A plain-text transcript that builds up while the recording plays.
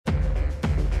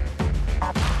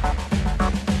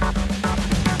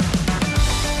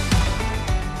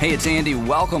Hey, it's Andy.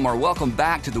 Welcome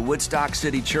back to the Woodstock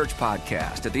City Church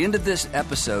podcast. At the end of this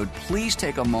episode, please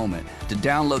take a moment to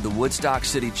download the Woodstock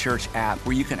City Church app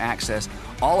where you can access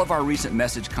all of our recent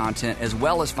message content as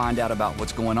well as find out about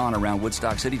what's going on around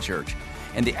Woodstock City Church.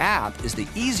 And the app is the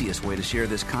easiest way to share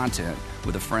this content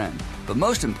with a friend. But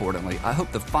most importantly, I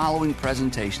hope the following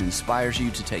presentation inspires you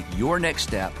to take your next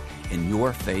step in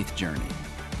your faith journey.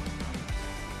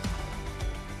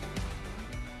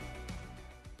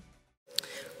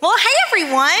 Well, hey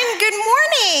everyone, good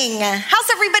morning.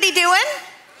 How's everybody doing?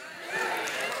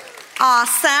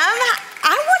 Awesome.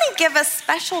 I want to give a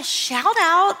special shout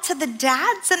out to the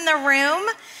dads in the room.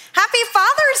 Happy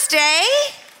Father's Day.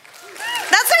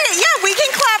 That's right, yeah, we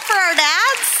can clap for our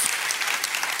dads.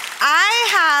 I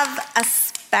have a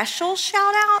special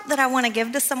shout out that I want to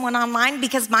give to someone online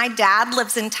because my dad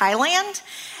lives in Thailand.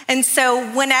 And so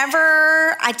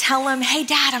whenever I tell him, hey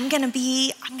dad, I'm gonna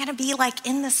be like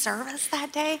in the service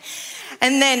that day.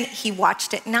 And then he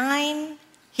watched at 9,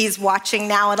 he's watching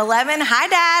now at 11. Hi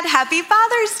dad, happy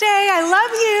Father's Day, I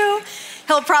love you.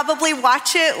 He'll probably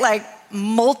watch it like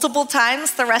multiple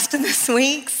times the rest of this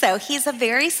week. So he's a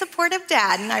very supportive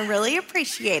dad and I really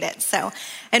appreciate it. So,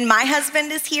 and my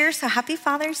husband is here. So happy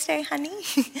Father's Day, honey.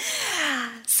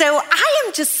 So I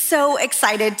am just so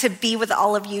excited to be with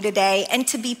all of you today and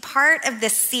to be part of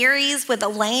this series with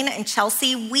Elaine and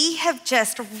Chelsea. We have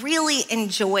just really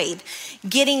enjoyed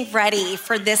getting ready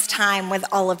for this time with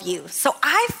all of you. So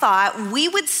I thought we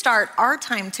would start our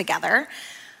time together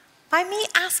by me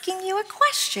asking you a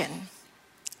question.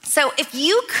 So if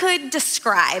you could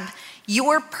describe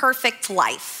your perfect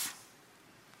life,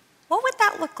 what would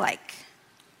that look like?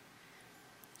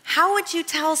 How would you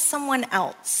tell someone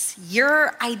else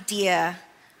your idea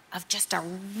of just a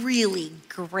really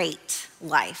great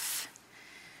life?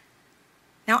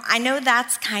 Now, I know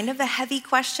that's kind of a heavy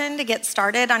question to get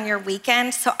started on your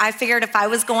weekend, so I figured if I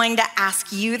was going to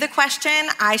ask you the question,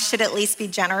 I should at least be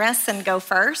generous and go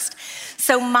first.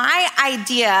 So my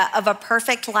idea of a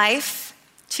perfect life,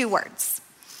 2 words: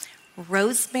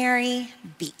 Rosemary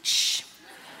Beach.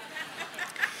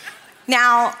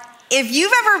 Now, if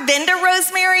you've ever been to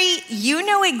Rosemary, you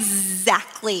know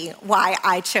exactly why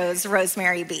I chose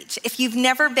Rosemary Beach. If you've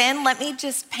never been, let me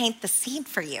just paint the scene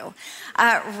for you.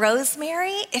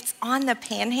 Rosemary, it's on the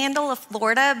panhandle of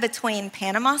Florida between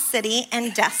Panama City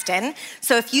and Destin.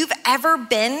 So if you've ever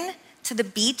been to the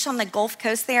beach on the Gulf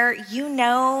Coast there, you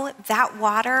know that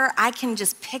water, I can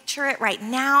just picture it right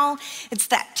now. It's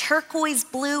that turquoise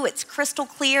blue, it's crystal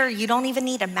clear. You don't even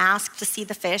need a mask to see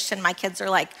the fish. And my kids are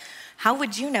like, how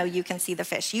would you know you can see the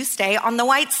fish? You stay on the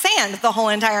white sand the whole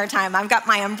entire time. I've got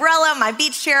my umbrella, my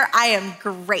beach chair, I am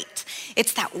great.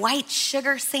 It's that white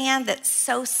sugar sand that's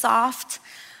so soft.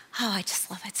 Oh, I just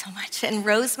love it so much. And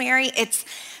Rosemary,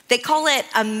 they call it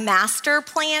a master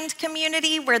planned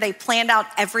community where they planned out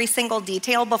every single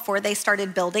detail before they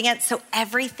started building it. So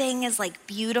everything is like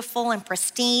beautiful and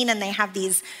pristine, and they have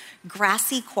these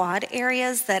grassy quad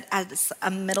areas that as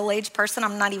a middle-aged person,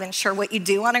 I'm not even sure what you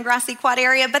do on a grassy quad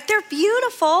area, but they're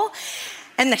beautiful.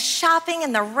 And the shopping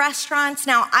and the restaurants.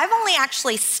 Now, I've only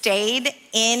actually stayed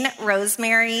in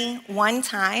Rosemary one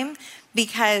time,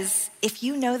 because if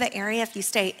you know the area, if you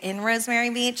stay in Rosemary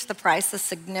Beach, the price is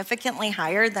significantly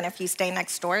higher than if you stay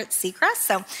next door at Seacrest.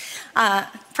 So,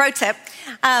 pro tip.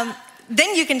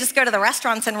 Then you can just go to the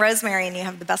restaurants in Rosemary and you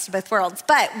have the best of both worlds.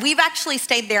 But we've actually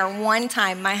stayed there one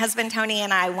time. My husband, Tony,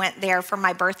 and I went there for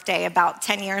my birthday about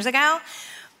 10 years ago.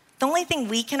 The only thing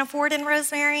we can afford in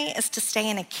Rosemary is to stay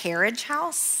in a carriage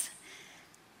house.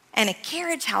 And a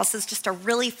carriage house is just a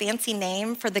really fancy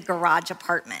name for the garage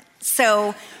apartment.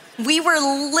 So we were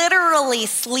literally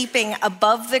sleeping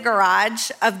above the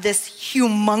garage of this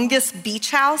humongous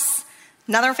beach house.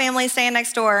 Another family staying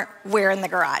next door, we're in the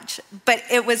garage. But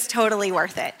it was totally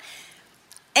worth it.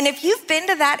 And if you've been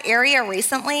to that area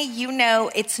recently, you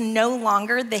know it's no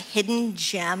longer the hidden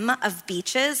gem of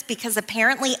beaches, because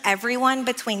apparently everyone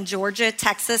between Georgia,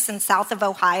 Texas, and south of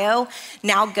Ohio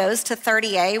now goes to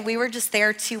 30A. We were just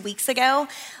there 2 weeks ago.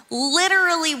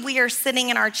 Literally, we are sitting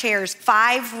in our chairs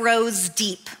 5 rows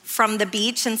deep from the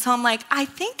beach. And so I'm like, I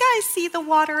think I see the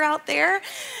water out there.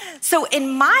 So in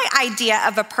my idea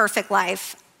of a perfect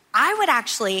life, I would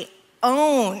actually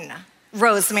own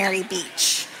Rosemary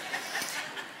Beach.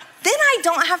 Then I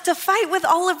don't have to fight with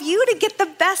all of you to get the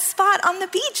best spot on the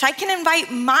beach. I can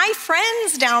invite my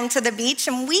friends down to the beach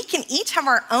and we can each have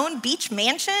our own beach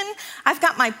mansion. I've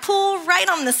got my pool right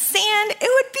on the sand. It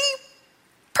would be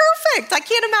perfect. I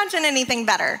can't imagine anything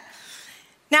better.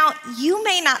 Now, you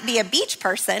may not be a beach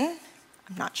person.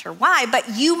 I'm not sure why,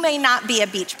 but you may not be a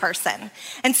beach person.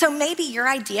 And so maybe your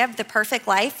idea of the perfect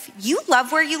life, you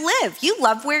love where you live. You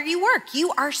love where you work.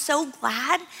 You are so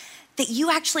glad that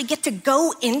you actually get to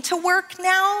go into work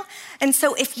now. And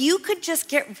so if you could just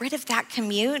get rid of that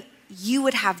commute, you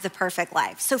would have the perfect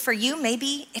life. So for you,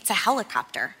 maybe it's a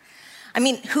helicopter. I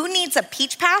mean, who needs a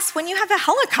beach pass when you have a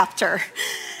helicopter?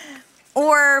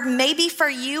 Or maybe for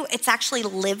you, it's actually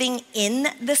living in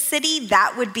the city.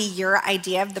 That would be your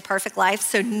idea of the perfect life.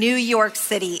 So New York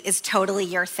City is totally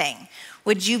your thing.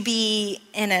 Would you be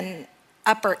in an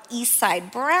Upper East Side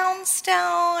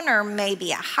brownstone, or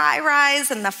maybe a high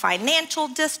rise in the financial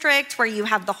district where you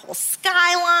have the whole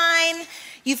skyline?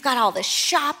 You've got all the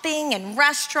shopping and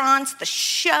restaurants, the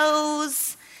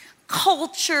shows,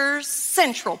 cultures,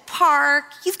 Central Park.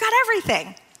 You've got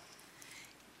everything.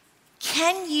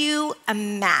 Can you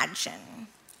imagine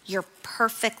your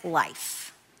perfect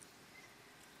life?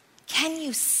 Can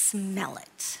you smell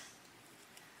it?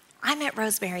 I'm at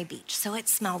Rosemary Beach, so it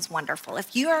smells wonderful.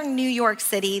 If you are in New York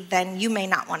City, then you may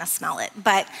not want to smell it,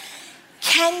 but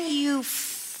can you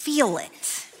feel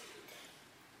it?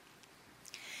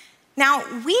 Now,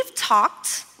 we've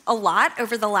talked a lot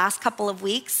over the last couple of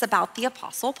weeks about the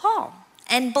Apostle Paul,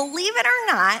 and believe it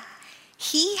or not,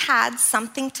 he had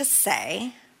something to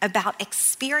say about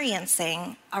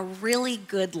experiencing a really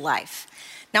good life.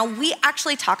 Now, we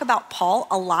actually talk about Paul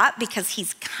a lot because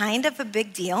he's kind of a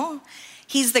big deal.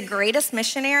 He's the greatest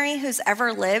missionary who's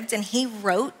ever lived, and he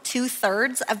wrote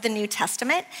 2/3 of the New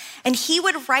Testament. And he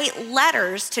would write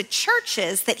letters to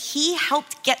churches that he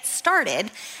helped get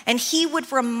started, and he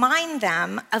would remind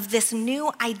them of this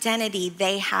new identity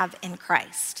they have in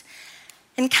Christ.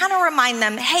 And kind of remind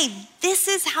them, hey, this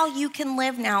is how you can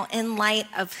live now in light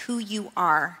of who you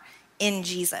are in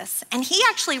Jesus. And he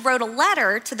actually wrote a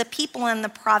letter to the people in the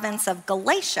province of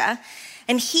Galatia,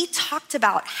 and he talked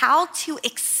about how to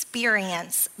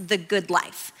experience the good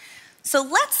life. So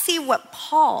let's see what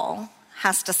Paul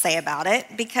has to say about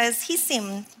it, because he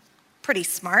seemed pretty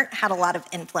smart, had a lot of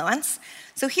influence.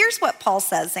 So here's what Paul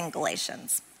says in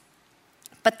Galatians.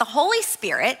 But the Holy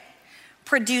Spirit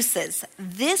produces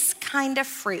this kind of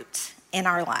fruit in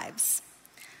our lives: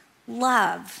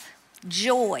 love,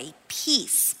 joy,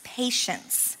 peace,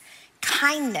 patience,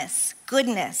 kindness,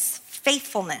 goodness,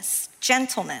 faithfulness,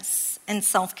 gentleness, and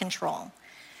self-control.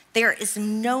 There is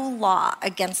no law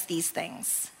against these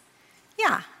things.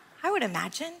 Yeah, I would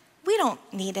imagine we don't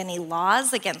need any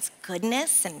laws against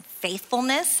goodness and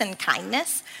faithfulness and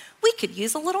kindness. We could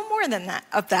use a little more than that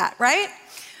of that, right?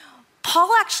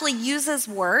 Paul actually uses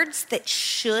words that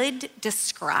should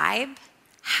describe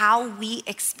how we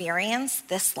experience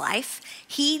this life.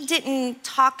 He didn't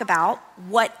talk about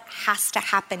what has to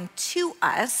happen to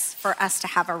us for us to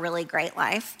have a really great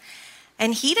life.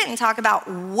 And he didn't talk about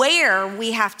where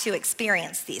we have to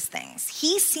experience these things.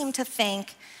 He seemed to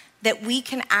think that we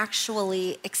can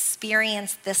actually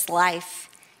experience this life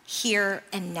here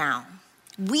and now.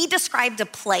 We described a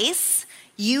place.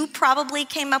 You probably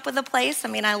came up with a place. I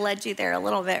mean, I led you there a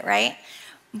little bit, right?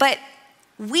 But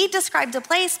we described a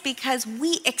place because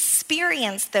we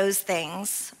experience those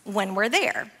things when we're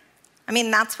there. I mean,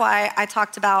 that's why I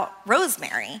talked about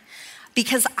Rosemary,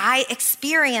 because I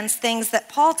experienced things that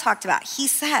Paul talked about. He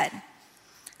said,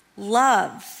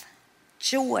 love,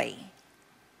 joy,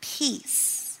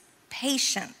 peace,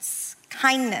 patience,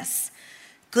 kindness,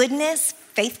 goodness,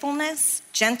 faithfulness,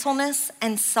 gentleness,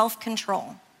 and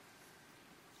self-control.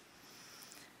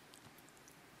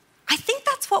 I think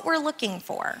that's what we're looking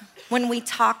for when we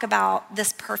talk about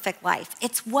this perfect life.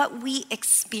 It's what we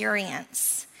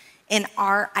experience in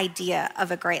our idea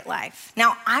of a great life.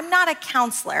 Now, I'm not a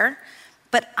counselor,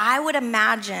 but I would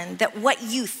imagine that what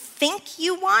you think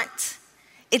you want,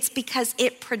 it's because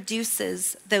it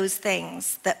produces those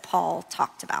things that Paul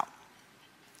talked about.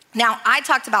 Now, I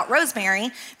talked about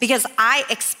Rosemary because I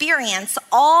experience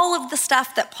all of the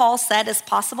stuff that Paul said is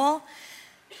possible,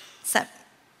 except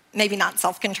maybe not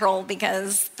self-control,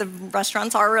 because the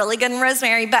restaurants are really good in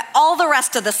Rosemary, but all the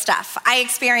rest of the stuff, I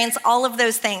experience all of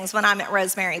those things when I'm at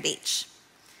Rosemary Beach.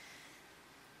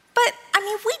 But I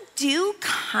mean, we do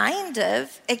kind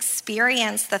of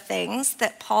experience the things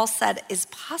that Paul said is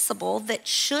possible that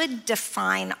should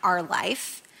define our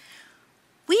life.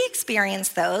 We experience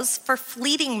those for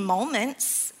fleeting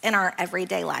moments in our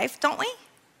everyday life, don't we?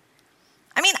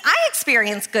 I mean, I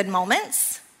experience good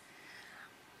moments.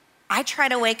 I try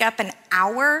to wake up an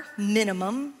hour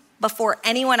minimum before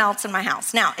anyone else in my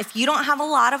house. Now, if you don't have a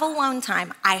lot of alone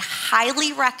time, I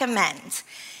highly recommend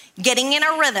getting in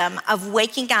a rhythm of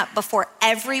waking up before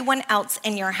everyone else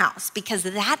in your house, because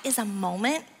that is a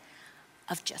moment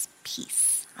of just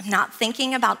peace. I'm not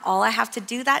thinking about all I have to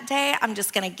do that day. I'm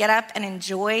just gonna get up and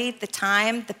enjoy the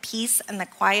time, the peace, and the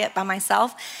quiet by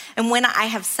myself. And when I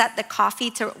have set the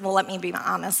coffee let me be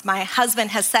honest, my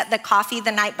husband has set the coffee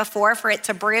the night before for it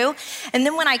to brew. And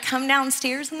then when I come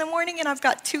downstairs in the morning and I've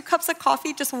got 2 cups of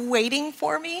coffee just waiting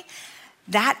for me,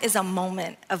 that is a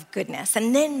moment of goodness.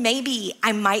 And then maybe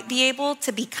I might be able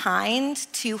to be kind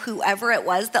to whoever it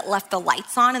was that left the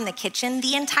lights on in the kitchen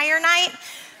the entire night,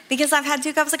 because I've had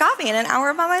 2 cups of coffee in an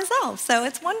hour by myself. So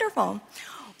it's wonderful.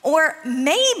 Or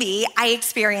maybe I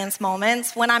experience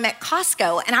moments when I'm at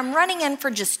Costco and I'm running in for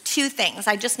just 2 things.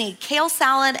 I just need kale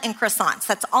salad and croissants.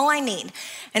 That's all I need.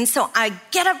 And so I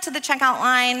get up to the checkout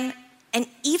line, and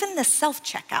even the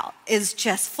self-checkout is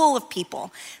just full of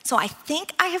people. So I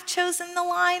think I have chosen the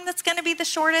line that's gonna be the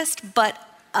shortest, but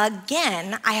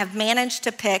again, I have managed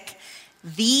to pick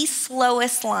the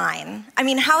slowest line. I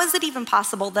mean, how is it even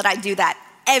possible that I do that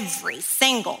every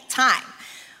single time?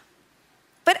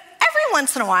 But every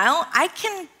once in a while, I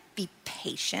can be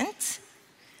patient.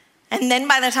 And then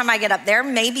by the time I get up there,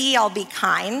 maybe I'll be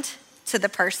kind to the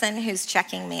person who's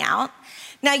checking me out.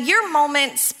 Now, your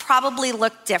moments probably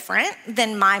look different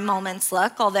than my moments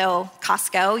look, although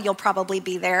Costco, you'll probably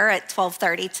be there at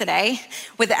 12:30 today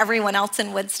with everyone else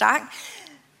in Woodstock.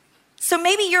 So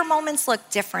maybe your moments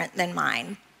look different than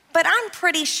mine, but I'm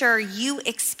pretty sure you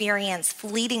experience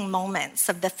fleeting moments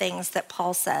of the things that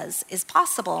Paul says is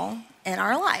possible in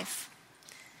our life.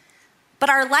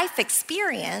 But our life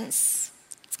experience,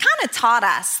 it's kind of taught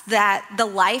us that the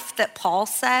life that Paul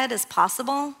said is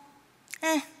possible,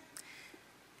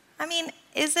 I mean,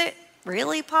 is it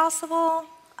really possible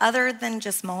other than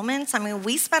just moments? I mean,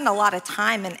 we spend a lot of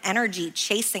time and energy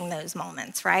chasing those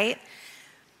moments, right?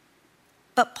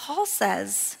 But Paul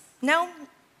says, no,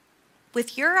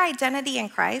 with your identity in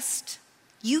Christ,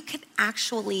 you can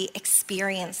actually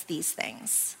experience these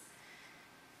things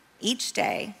each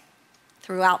day,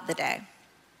 throughout the day.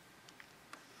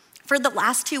 For the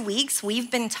last 2 weeks, we've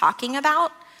been talking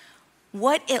about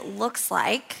what it looks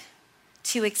like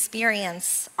to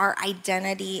experience our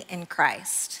identity in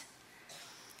Christ.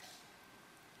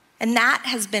 And that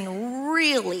has been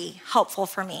really helpful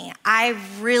for me. I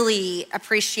really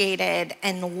appreciated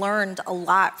and learned a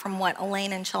lot from what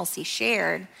Elaine and Chelsea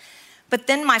shared. But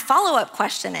then my follow-up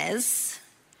question is,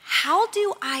 how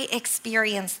do I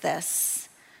experience this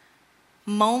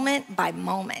moment by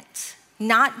moment,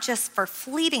 not just for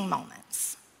fleeting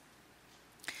moments?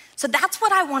 So that's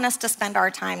what I want us to spend our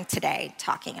time today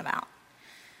talking about.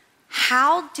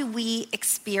 How do we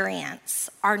experience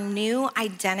our new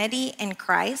identity in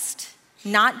Christ,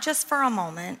 not just for a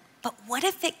moment, but what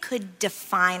if it could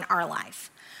define our life?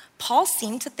 Paul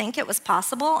seemed to think it was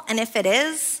possible, and if it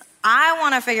is, I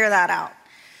want to figure that out.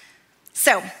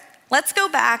 So let's go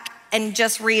back and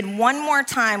just read one more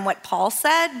time what Paul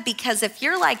said, because if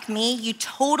you're like me, you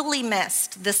totally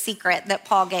missed the secret that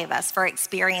Paul gave us for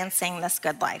experiencing this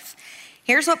good life.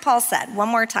 Here's what Paul said, one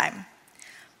more time.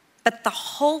 But the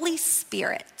Holy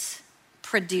Spirit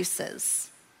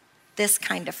produces this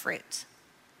kind of fruit.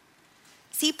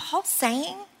 See, Paul's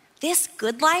saying this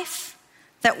good life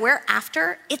that we're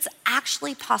after, it's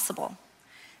actually possible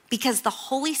because the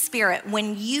Holy Spirit,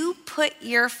 when you put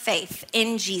your faith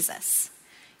in Jesus,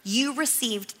 you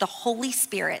received the Holy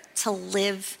Spirit to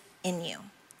live in you.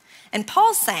 And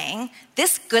Paul's saying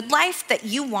this good life that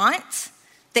you want,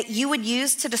 that you would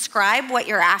use to describe what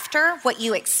you're after, what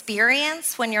you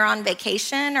experience when you're on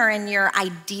vacation or in your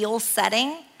ideal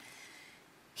setting,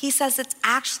 he says it's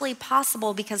actually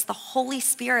possible because the Holy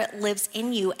Spirit lives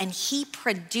in you and he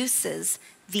produces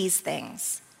these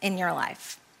things in your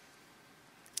life.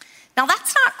 Now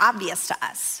that's not obvious to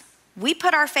us. We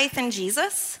put our faith in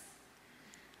Jesus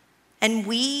and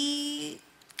we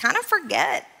kind of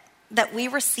forget that we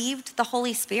received the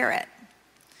Holy Spirit.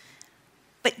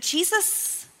 But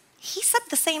Jesus, he said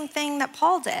the same thing that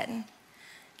Paul did.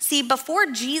 See, before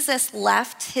Jesus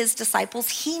left his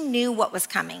disciples, he knew what was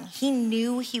coming. He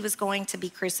knew he was going to be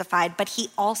crucified, but he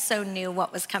also knew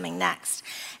what was coming next.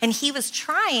 And he was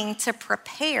trying to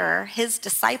prepare his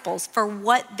disciples for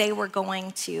what they were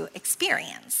going to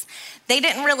experience. They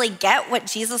didn't really get what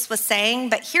Jesus was saying,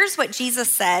 but here's what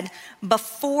Jesus said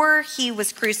before he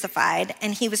was crucified,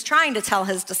 and he was trying to tell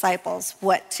his disciples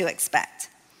what to expect.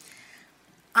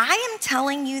 I am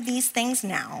telling you these things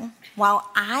now while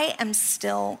I am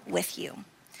still with you.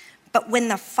 But when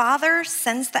the Father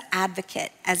sends the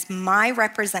advocate as my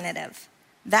representative,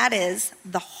 that is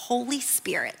the Holy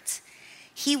Spirit,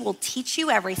 he will teach you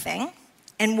everything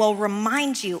and will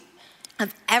remind you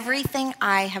of everything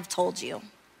I have told you.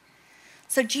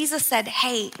 So Jesus said,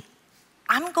 hey,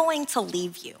 I'm going to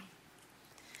leave you.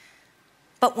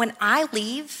 But when I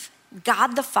leave,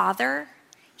 God the Father,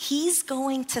 he's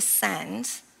going to send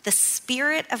the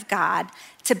Spirit of God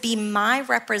to be my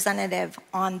representative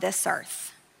on this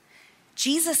earth.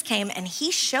 Jesus came and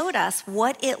he showed us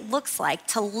what it looks like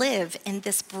to live in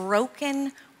this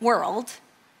broken world,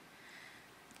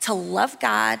 to love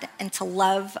God and to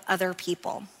love other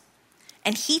people.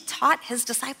 And he taught his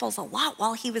disciples a lot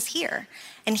while he was here.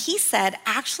 And he said,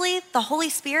 actually, the Holy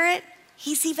Spirit,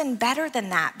 he's even better than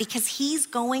that because he's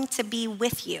going to be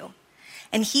with you.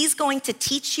 And he's going to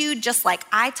teach you just like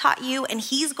I taught you, and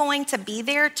he's going to be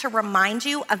there to remind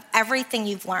you of everything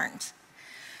you've learned.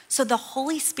 So the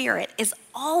Holy Spirit is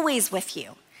always with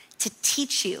you to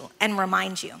teach you and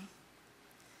remind you.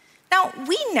 Now,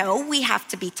 we know we have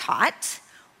to be taught.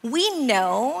 We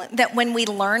know that when we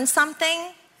learn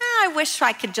something, I wish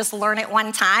I could just learn it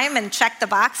one time and check the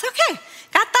box. Okay,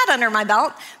 got that under my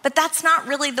belt. But that's not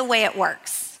really the way it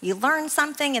works. You learn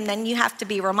something and then you have to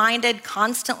be reminded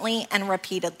constantly and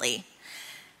repeatedly.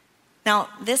 Now,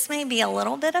 this may be a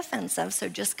little bit offensive, so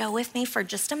just go with me for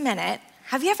just a minute.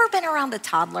 Have you ever been around a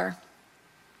toddler?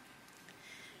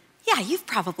 Yeah, you've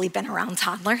probably been around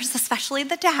toddlers, especially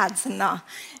the dads in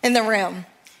the room.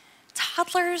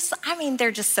 Toddlers,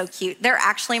 they're just so cute. They're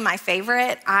actually my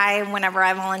favorite. Whenever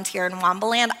I volunteer in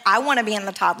Wombaland, I want to be in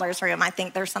the toddler's room. I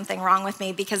think there's something wrong with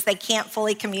me because they can't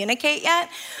fully communicate yet,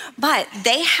 but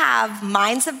they have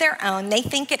minds of their own. They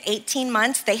think at 18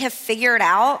 months, they have figured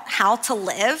out how to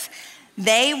live.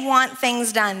 They want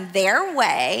things done their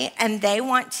way, and they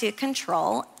want to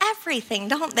control everything,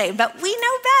 don't they? But we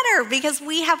know better because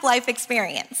we have life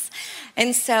experience.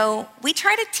 And so we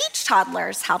try to teach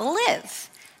toddlers how to live.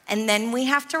 And then we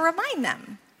have to remind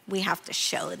them. We have to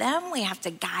show them, we have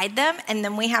to guide them, and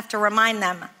then we have to remind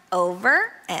them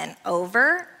over and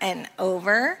over and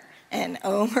over and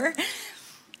over.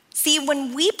 See,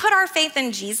 when we put our faith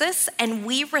in Jesus and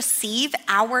we receive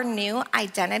our new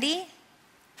identity,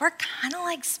 we're kind of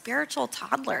like spiritual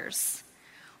toddlers.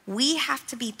 We have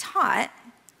to be taught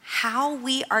how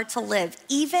we are to live,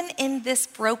 even in this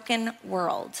broken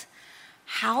world.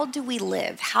 How do we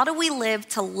live? How do we live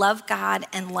to love God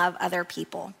and love other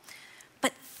people?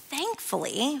 But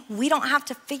thankfully, we don't have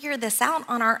to figure this out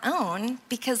on our own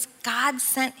because God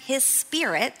sent his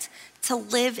Spirit to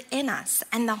live in us.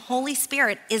 And the Holy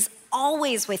Spirit is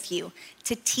always with you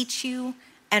to teach you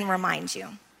and remind you.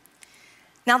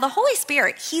 Now, the Holy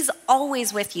Spirit, he's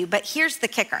always with you, but here's the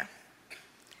kicker.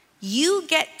 You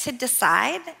get to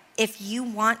decide if you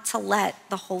want to let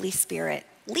the Holy Spirit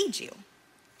lead you.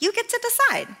 You get to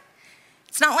decide.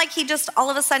 It's not like he just all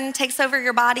of a sudden takes over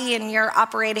your body and you're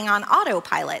operating on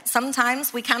autopilot.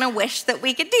 Sometimes we kind of wish that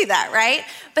we could do that, right?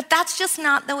 But that's just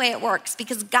not the way it works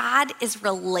because God is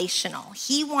relational.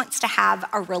 He wants to have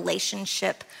a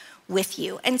relationship with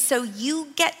you. And so you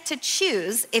get to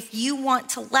choose if you want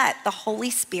to let the Holy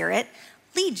Spirit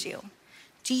lead you.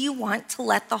 Do you want to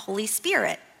let the Holy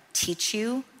Spirit teach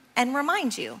you and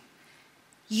remind you?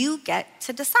 You get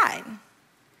to decide.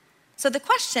 So the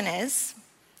question is,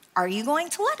 are you going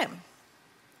to let him?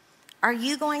 Are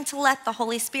you going to let the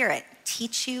Holy Spirit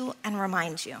teach you and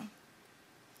remind you?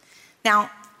 Now,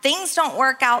 things don't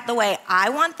work out the way I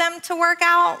want them to work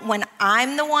out when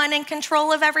I'm the one in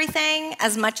control of everything.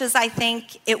 As much as I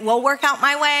think it will work out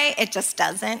my way, it just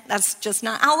doesn't. That's just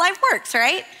not how life works,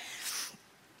 right?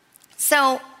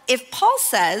 So if Paul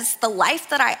says the life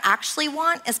that I actually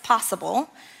want is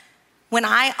possible when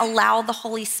I allow the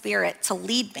Holy Spirit to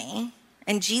lead me,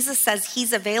 and Jesus says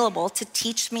he's available to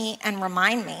teach me and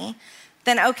remind me,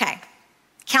 then okay,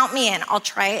 count me in. I'll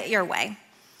try it your way.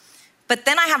 But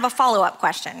then I have a follow-up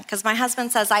question, because my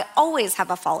husband says I always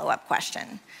have a follow-up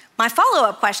question. My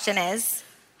follow-up question is,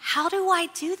 how do I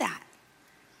do that?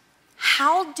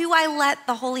 How do I let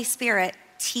the Holy Spirit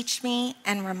teach me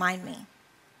and remind me?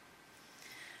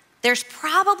 There's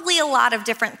probably a lot of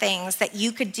different things that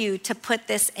you could do to put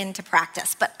this into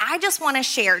practice, but I just want to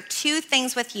share 2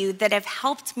 things with you that have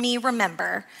helped me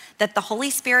remember that the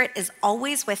Holy Spirit is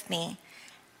always with me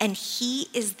and he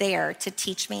is there to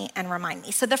teach me and remind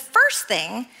me. So the first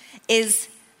thing is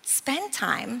spend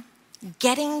time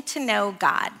getting to know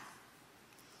God.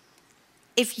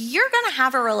 If you're going to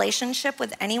have a relationship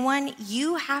with anyone,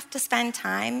 you have to spend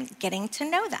time getting to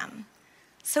know them.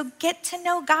 So get to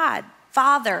know God.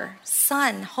 Father,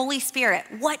 Son, Holy Spirit.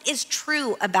 What is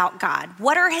true about God?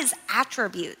 What are his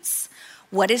attributes?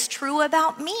 What is true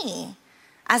about me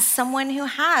as someone who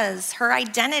has her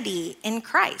identity in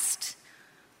Christ?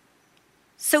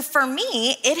 So for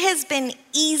me, it has been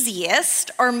easiest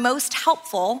or most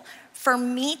helpful for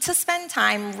me to spend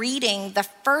time reading the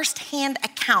firsthand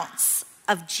accounts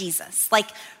of Jesus, like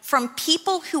from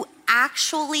people who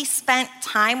actually spent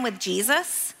time with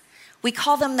Jesus. We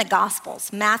call them the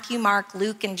Gospels, Matthew, Mark,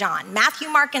 Luke, and John. Matthew,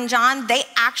 Mark, and John, they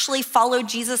actually followed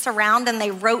Jesus around and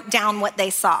they wrote down what they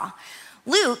saw.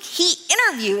 Luke, he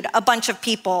interviewed a bunch of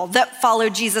people that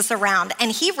followed Jesus around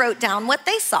and he wrote down what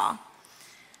they saw.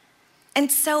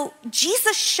 And so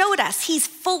Jesus showed us he's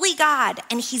fully God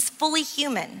and he's fully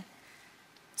human.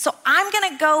 So I'm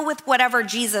gonna go with whatever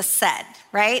Jesus said,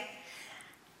 right?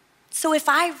 So if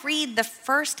I read the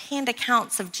firsthand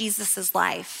accounts of Jesus's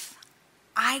life,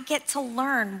 I get to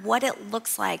learn what it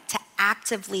looks like to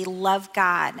actively love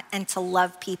God and to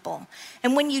love people.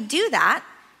 And when you do that,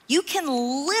 you can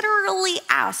literally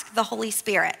ask the Holy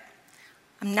Spirit,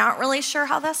 I'm not really sure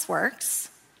how this works,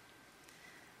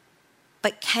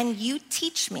 but can you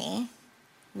teach me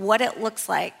what it looks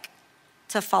like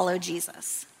to follow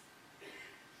Jesus?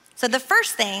 So the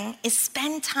first thing is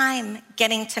spend time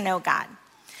getting to know God.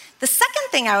 The second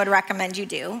thing I would recommend you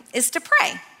do is to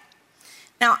pray.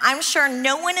 Now, I'm sure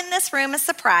no one in this room is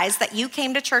surprised that you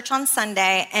came to church on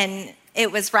Sunday and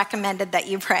it was recommended that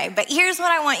you pray. But here's what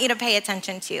I want you to pay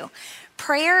attention to.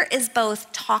 Prayer is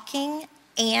both talking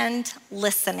and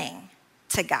listening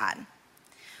to God.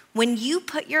 When you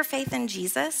put your faith in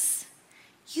Jesus,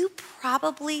 you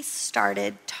probably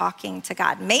started talking to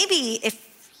God. Maybe if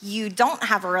you don't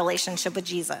have a relationship with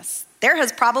Jesus, there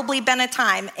has probably been a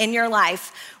time in your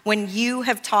life when you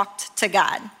have talked to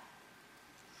God.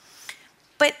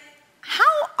 But how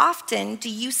often do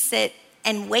you sit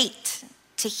and wait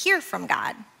to hear from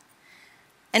God?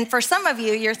 And for some of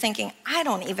you, you're thinking, I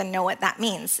don't even know what that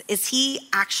means. Is he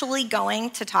actually going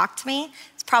to talk to me?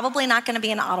 It's probably not going to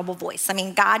be an audible voice. I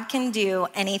mean, God can do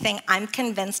anything. I'm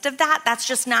convinced of that. That's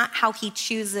just not how he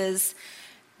chooses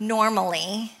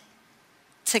normally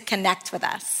to connect with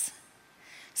us.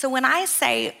 So when I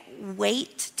say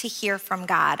wait to hear from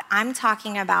God, I'm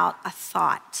talking about a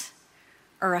thought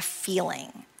or a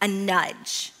feeling, a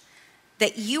nudge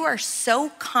that you are so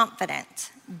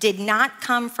confident did not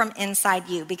come from inside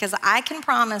you, because I can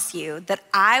promise you that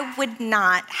I would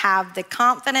not have the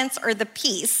confidence or the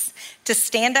peace to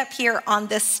stand up here on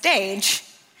this stage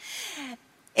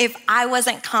if I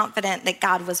wasn't confident that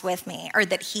God was with me or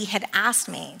that he had asked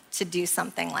me to do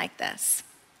something like this.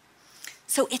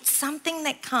 So it's something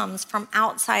that comes from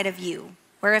outside of you,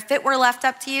 where if it were left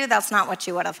up to you, that's not what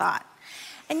you would have thought.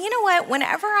 And you know what?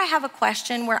 Whenever I have a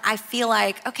question where I feel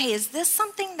like, okay, is this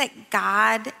something that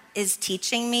God is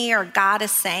teaching me or God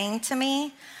is saying to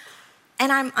me,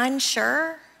 and I'm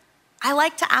unsure, I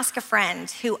like to ask a friend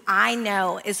who I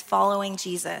know is following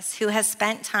Jesus, who has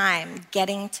spent time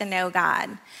getting to know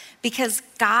God, because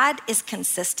God is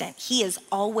consistent. He is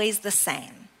always the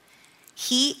same.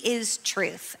 He is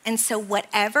truth. And so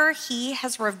whatever he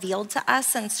has revealed to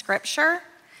us in Scripture,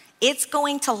 it's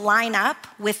going to line up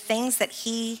with things that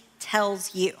he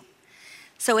tells you.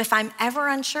 So if I'm ever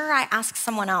unsure, I ask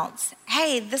someone else,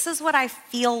 hey, this is what I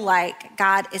feel like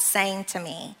God is saying to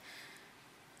me.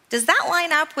 Does that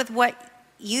line up with what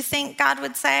you think God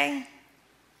would say?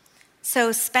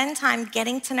 So spend time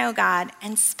getting to know God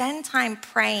and spend time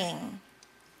praying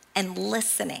and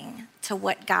listening to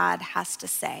what God has to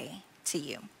say to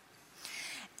you.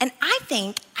 And I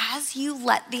think as you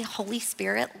let the Holy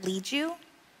Spirit lead you,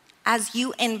 as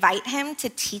you invite him to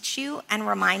teach you and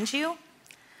remind you,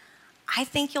 I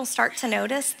think you'll start to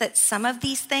notice that some of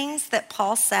these things that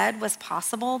Paul said was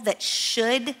possible, that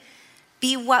should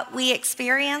be what we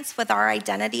experience with our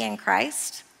identity in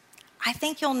Christ, I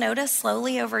think you'll notice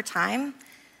slowly over time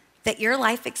that your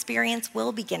life experience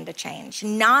will begin to change.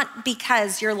 Not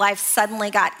because your life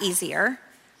suddenly got easier,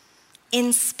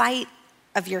 in spite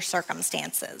of your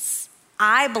circumstances.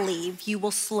 I believe you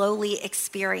will slowly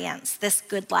experience this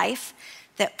good life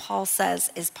that Paul says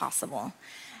is possible.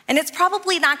 And it's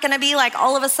probably not gonna be like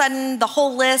all of a sudden the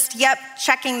whole list, yep,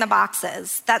 checking the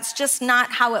boxes. That's just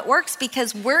not how it works,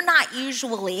 because we're not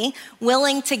usually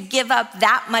willing to give up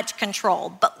that much control,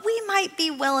 but we might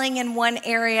be willing in one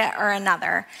area or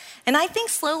another. And I think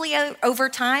slowly over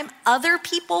time, other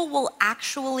people will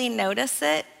actually notice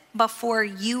it before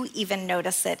you even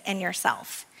notice it in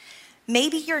yourself.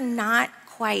 Maybe you're not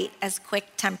quite as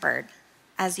quick-tempered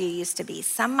as you used to be.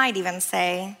 Some might even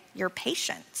say you're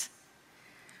patient.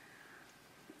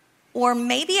 Or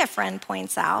maybe a friend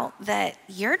points out that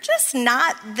you're just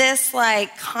not this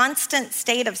like constant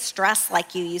state of stress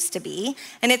like you used to be.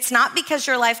 And it's not because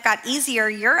your life got easier.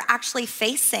 You're actually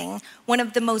facing one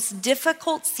of the most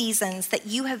difficult seasons that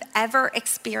you have ever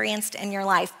experienced in your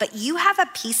life. But you have a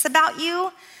peace about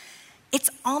you. It's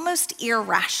almost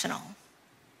irrational,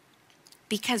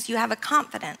 because you have a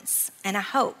confidence and a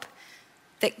hope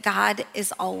that God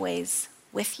is always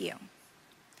with you.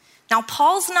 Now,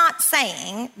 Paul's not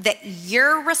saying that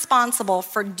you're responsible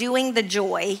for doing the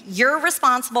joy, you're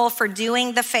responsible for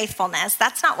doing the faithfulness.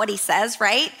 That's not what he says,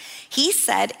 right? He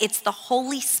said it's the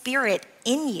Holy Spirit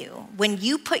in you. When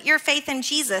you put your faith in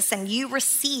Jesus and you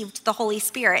received the Holy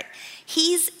Spirit,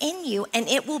 he's in you, and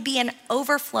it will be an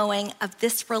overflowing of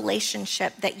this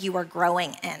relationship that you are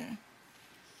growing in.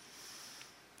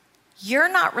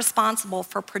 You're not responsible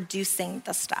for producing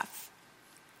the stuff.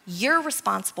 You're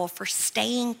responsible for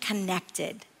staying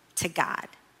connected to God,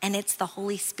 and it's the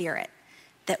Holy Spirit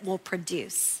that will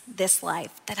produce this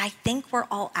life that I think we're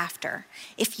all after.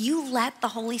 If you let the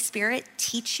Holy Spirit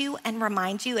teach you and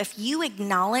remind you, if you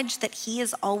acknowledge that he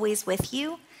is always with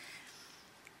you,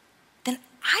 then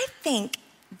I think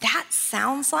that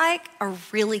sounds like a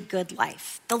really good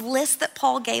life. The list that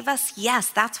Paul gave us, yes,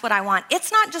 that's what I want.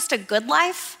 It's not just a good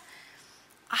life.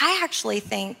 I actually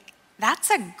think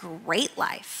that's a great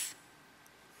life.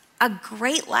 A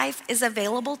great life is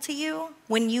available to you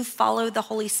when you follow the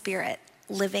Holy Spirit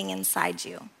living inside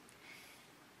you.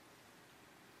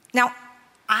 Now,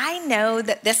 I know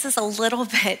that this is a little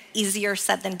bit easier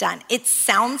said than done. It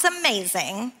sounds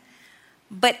amazing,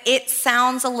 but it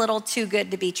sounds a little too good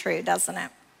to be true, doesn't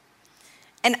it?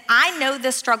 And I know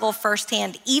this struggle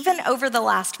firsthand, even over the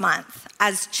last month,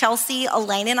 as Chelsea,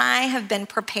 Elaine, and I have been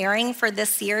preparing for this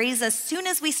series. As soon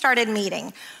as we started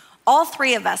meeting, all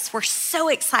three of us were so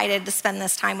excited to spend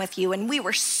this time with you, and we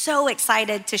were so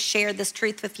excited to share this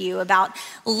truth with you about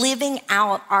living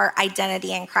out our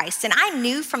identity in Christ. And I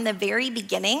knew from the very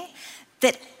beginning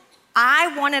that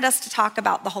I wanted us to talk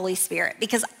about the Holy Spirit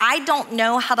because I don't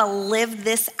know how to live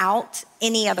this out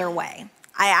any other way.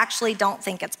 I actually don't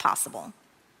think it's possible.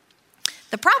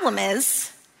 The problem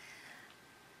is,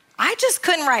 I just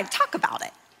couldn't talk about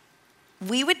it.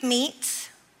 We would meet,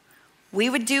 we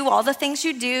would do all the things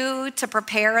you do to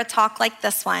prepare a talk like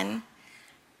this one,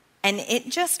 and it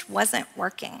just wasn't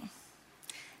working.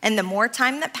 And the more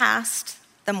time that passed,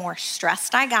 the more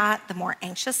stressed I got, the more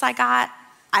anxious I got.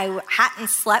 I hadn't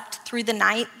slept through the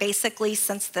night basically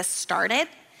since this started.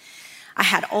 I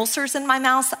had ulcers in my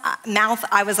mouth.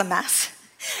 I was a mess.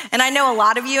 And I know a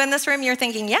lot of you in this room, you're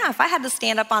thinking, yeah, if I had to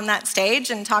stand up on that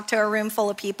stage and talk to a room full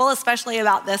of people, especially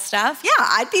about this stuff, yeah,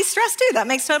 I'd be stressed too. That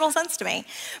makes total sense to me.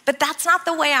 But that's not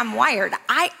the way I'm wired.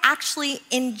 I actually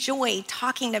enjoy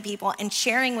talking to people and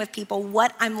sharing with people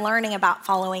what I'm learning about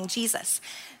following Jesus.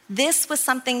 This was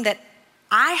something that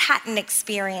I hadn't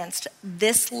experienced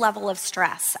this level of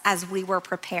stress as we were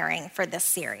preparing for this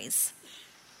series.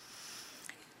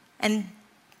 And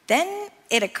then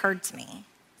it occurred to me.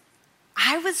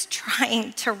 I was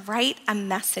trying to write a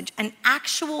message, an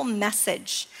actual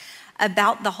message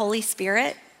about the Holy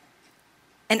Spirit,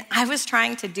 and I was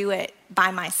trying to do it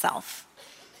by myself.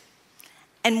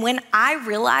 And when I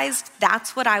realized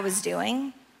that's what I was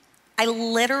doing, I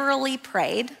literally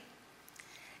prayed,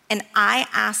 and I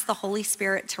asked the Holy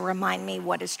Spirit to remind me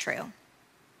what is true,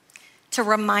 to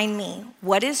remind me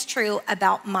what is true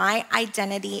about my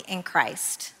identity in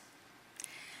Christ.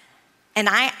 And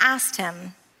I asked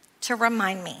him to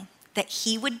remind me that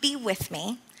he would be with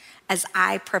me as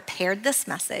I prepared this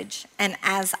message and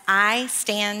as I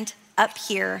stand up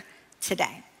here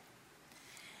today.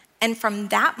 And from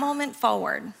that moment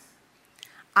forward,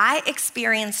 I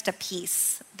experienced a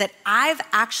peace that I've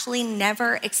actually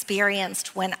never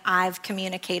experienced when I've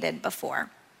communicated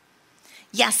before.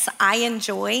 Yes, I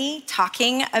enjoy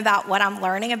talking about what I'm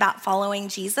learning about following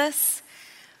Jesus,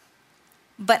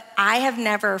 but I have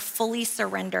never fully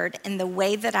surrendered in the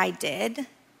way that I did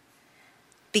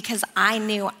because I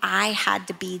knew I had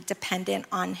to be dependent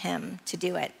on him to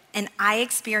do it. And I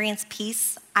experienced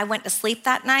peace. I went to sleep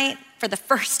that night for the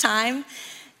first time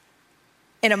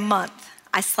in a month.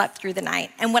 I slept through the night.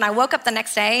 And when I woke up the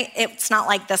next day, it's not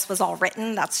like this was all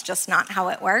written. That's just not how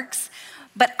it works.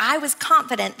 But I was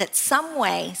confident that some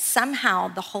way, somehow,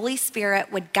 the Holy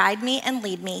Spirit would guide me and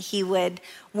lead me. He would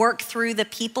work through the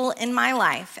people in my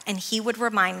life, and he would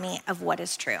remind me of what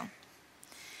is true.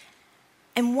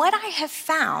 And what I have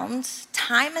found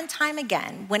time and time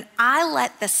again, when I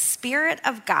let the Spirit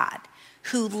of God,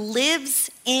 who lives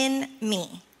in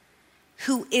me,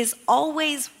 who is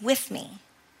always with me,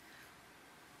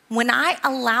 when I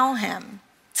allow him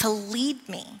to lead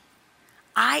me,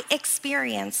 I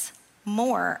experience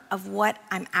more of what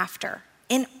I'm after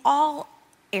in all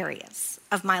areas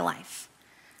of my life.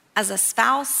 As a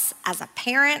spouse, as a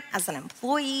parent, as an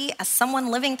employee, as someone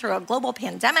living through a global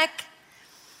pandemic,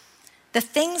 the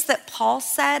things that Paul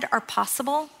said are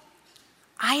possible,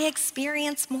 I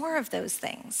experience more of those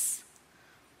things.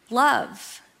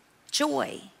 Love,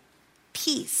 joy,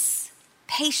 peace,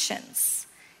 patience,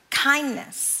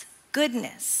 kindness,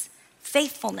 goodness,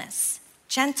 faithfulness,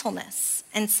 gentleness,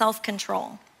 and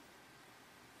self-control.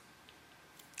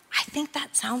 I think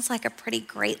that sounds like a pretty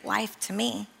great life to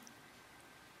me.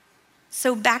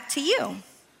 So back to you.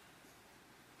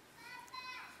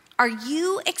 Are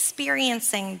you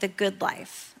experiencing the good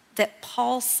life that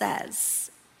Paul says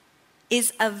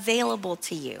is available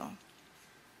to you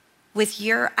with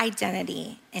your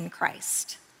identity in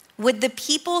Christ? Would the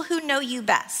people who know you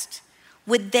best,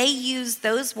 would they use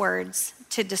those words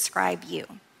to describe you?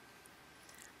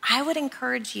 I would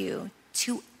encourage you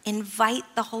to invite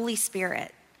the Holy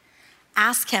Spirit.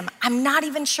 Ask him, I'm not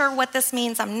even sure what this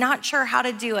means. I'm not sure how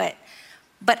to do it,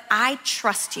 but I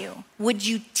trust you. Would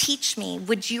you teach me?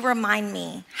 Would you remind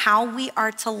me how we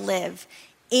are to live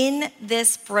in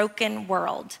this broken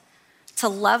world, to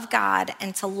love God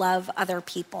and to love other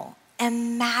people?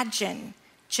 Imagine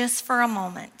just for a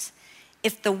moment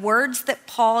if the words that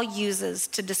Paul uses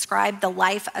to describe the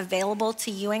life available to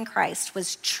you in Christ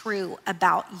was true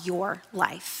about your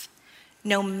life,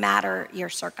 no matter your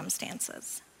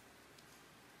circumstances.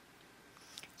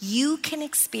 You can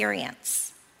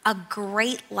experience a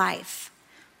great life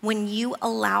when you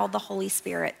allow the Holy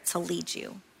Spirit to lead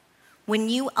you, when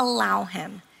you allow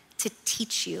him to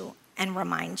teach you and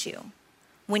remind you.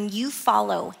 When you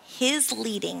follow his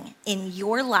leading in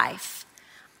your life,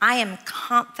 I am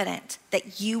confident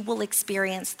that you will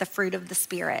experience the fruit of the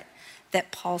Spirit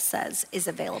that Paul says is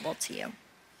available to you.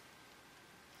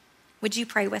 Would you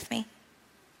pray with me?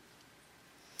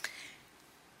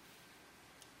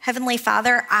 Heavenly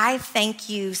Father, I thank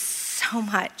you so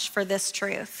much for this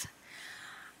truth.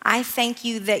 I thank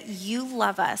you that you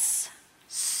love us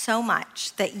so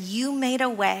much, that you made a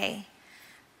way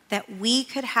that we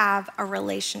could have a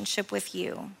relationship with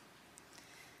you,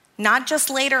 not just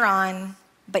later on,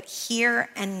 but here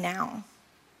and now.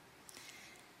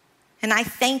 And I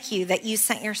thank you that you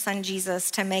sent your son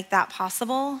Jesus to make that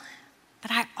possible.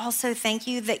 But I also thank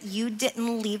you that you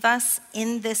didn't leave us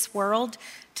in this world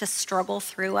to struggle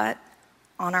through it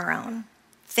on our own.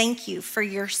 Thank you for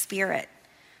your Spirit,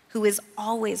 who is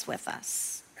always with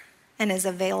us and is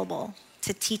available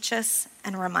to teach us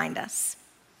and remind us.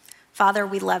 Father,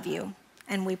 we love you,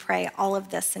 and we pray all of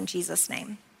this in Jesus'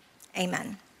 name.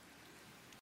 Amen.